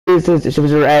This is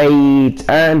Chapter 8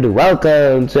 and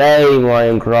welcome to a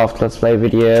Minecraft Let's Play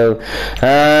video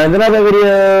and another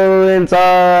video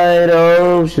inside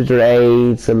of Chapter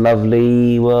 8's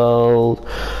lovely world.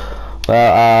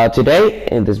 Well, today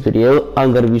in this video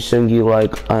I'm gonna be showing you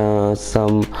like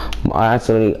outside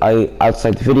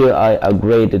the video I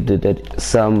upgraded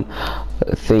some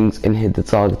things in the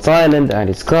Target Island and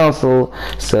its castle.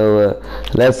 So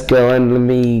let's go and let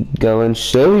me go and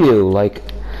show you like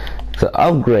the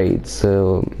upgrades.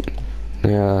 So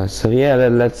yeah,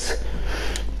 let's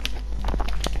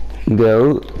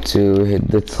go to hit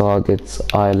the Target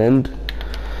Island.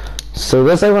 So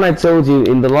that's like when I told you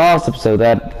in the last episode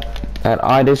that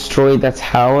I destroyed that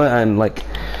tower, and like,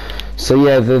 so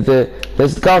yeah,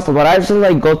 this castle, but I actually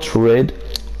like got rid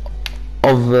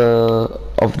of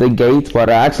the gate, but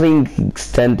I actually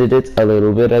extended it a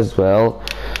little bit as well.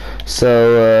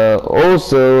 So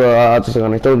also just like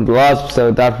when I told in the last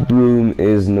episode, that room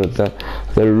is not the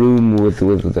room with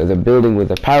the building with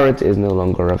the parrot is no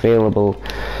longer available.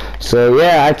 So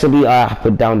yeah, actually I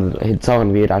put down his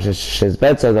on his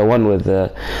bed. So the one with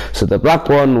the black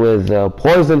one with the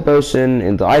poison potion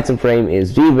in the item frame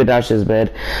is Dash's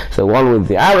bed. So one with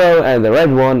the arrow, and the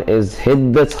red one is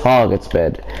hit the target's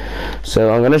bed.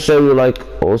 So I'm gonna show you like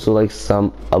also like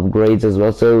some upgrades as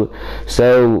well.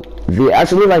 So they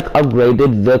actually like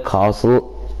upgraded the castle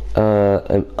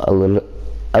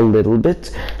a little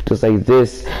bit. Just like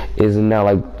this is now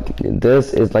like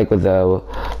this is like with the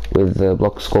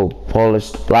blocks called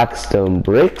polished blackstone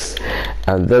bricks,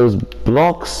 and those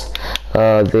blocks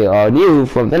they are new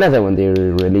from the Nether when they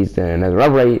released the Nether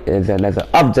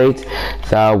update.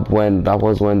 That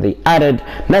was when they added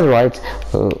netherite,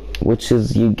 which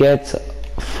is you get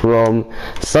from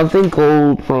something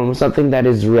that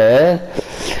is rare,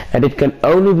 and it can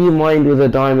only be mined with a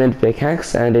diamond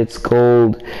pickaxe, and it's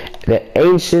called the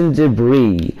ancient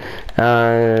debris.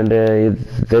 And the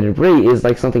debris is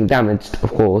like something damaged,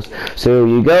 of course. So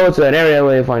you go to an area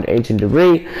where you find ancient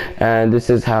debris, and this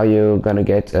is how you're gonna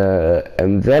get the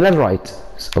netherite,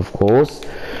 of course.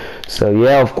 So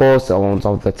yeah, of course, on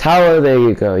top of the tower, there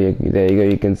you go. You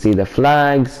can see the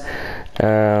flags.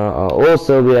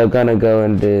 Also, we are gonna go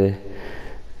and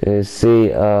see.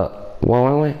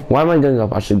 Why am I going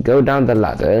up? I should go down the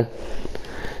ladder.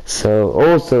 So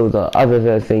also the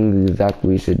other thing that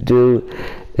we should do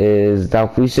is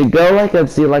that we should go like and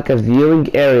see like a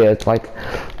viewing area to like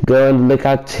go and look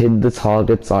at the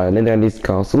Target Island and its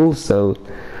castle. So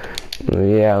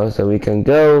yeah, so we can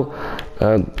go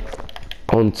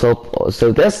on top.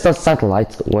 So there's the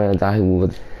satellite where that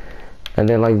would, and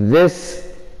then like this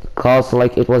castle,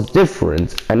 like it was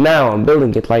different, and now I'm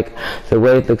building it like the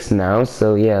way it looks now.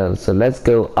 So yeah, so let's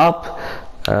go up.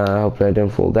 Hopefully I don't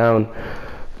fall down.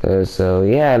 So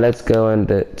yeah, let's go and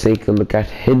take a look at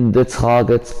hit the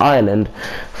Target Island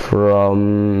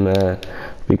from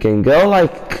we can go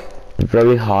like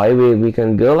very high. We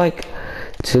can go like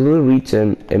till we reach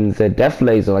in the depth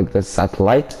laser, like the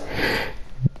satellite.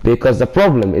 Because the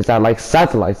problem is that like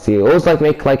satellites, they always like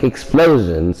make like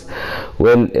explosions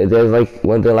when there's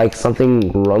like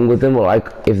something wrong with them, or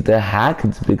like if they're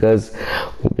hacked, because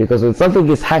when something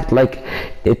is hacked, like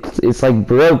it's like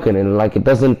broken and like it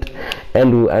doesn't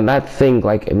end, and that thing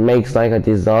like it makes like a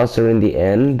disaster in the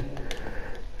end.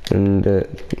 And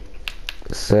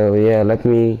so yeah,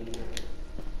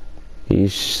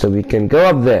 so we can go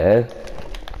up there.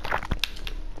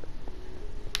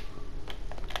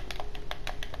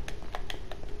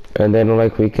 And then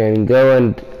like we can go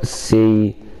and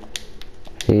see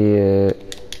here,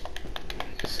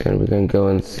 so we can go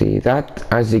and see that.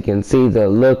 As you can see, the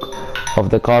look of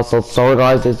the castle. Sorry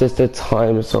guys, it's just a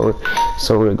time. Sorry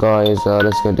guys,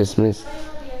 let's go dismiss.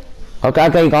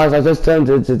 Okay guys, I just turned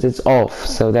it's off,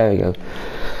 so there we go.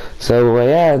 So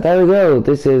yeah, there we go.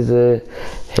 This is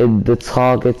hit the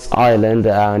Target Island,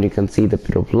 and you can see the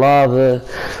pit of lava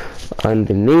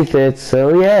underneath it.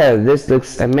 So yeah, this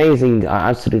looks amazing. I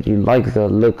absolutely like the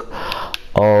look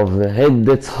of hit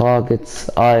the Target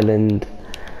Island.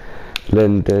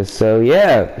 So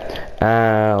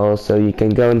yeah, also you can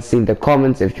go and see in the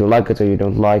comments if you like it or you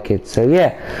don't like it. So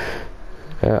yeah,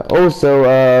 also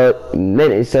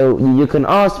so you can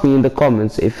ask me in the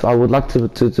comments if I would like to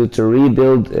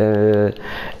rebuild the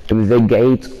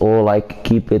gate, or like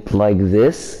keep it like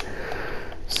this.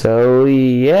 So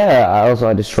yeah,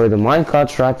 I destroyed the minecart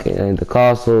track in the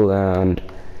castle, and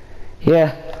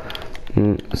yeah.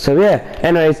 So yeah,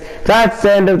 anyways, that's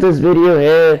the end of this video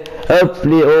here.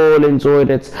 Hopefully you all enjoyed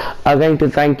it. I'm going to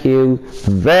thank you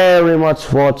very much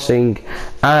for watching,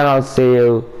 and I'll see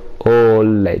you all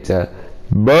later.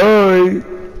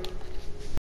 Bye.